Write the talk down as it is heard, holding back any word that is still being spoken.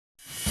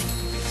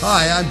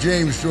Hi, I'm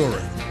James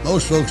Drury.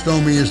 Most folks know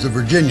me as the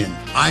Virginian.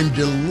 I'm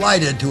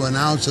delighted to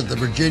announce that the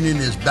Virginian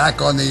is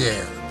back on the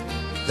air.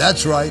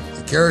 That's right,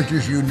 the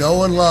characters you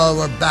know and love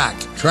are back.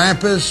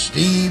 Trampas,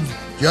 Steve,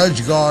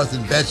 Judge Garth,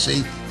 and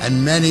Betsy,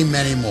 and many,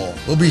 many more.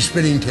 We'll be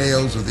spinning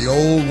tales of the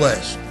Old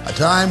West, a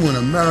time when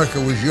America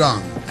was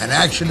young, and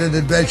action and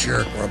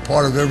adventure were a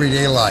part of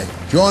everyday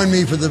life. Join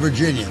me for the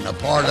Virginian, a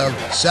part of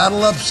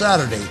Saddle Up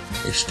Saturday,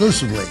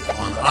 exclusively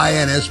on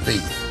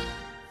INSP.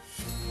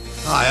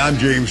 Hi, I'm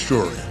James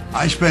Drury.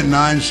 I spent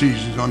 9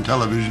 seasons on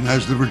television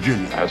as the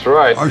Virginian. That's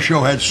right. Our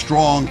show had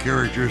strong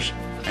characters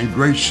and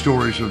great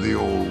stories of the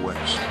Old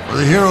West, where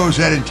the heroes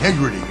had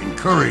integrity and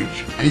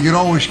courage, and you could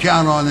always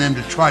count on them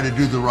to try to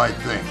do the right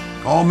thing.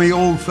 Call me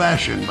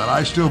old-fashioned, but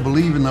I still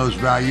believe in those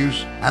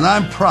values, and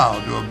I'm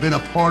proud to have been a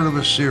part of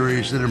a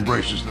series that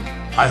embraces them.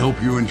 I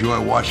hope you enjoy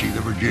watching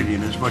The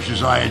Virginian as much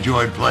as I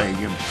enjoyed playing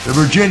him. The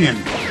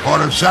Virginian,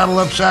 part of Saddle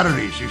Up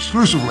Saturdays,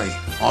 exclusively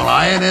on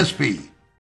INSP.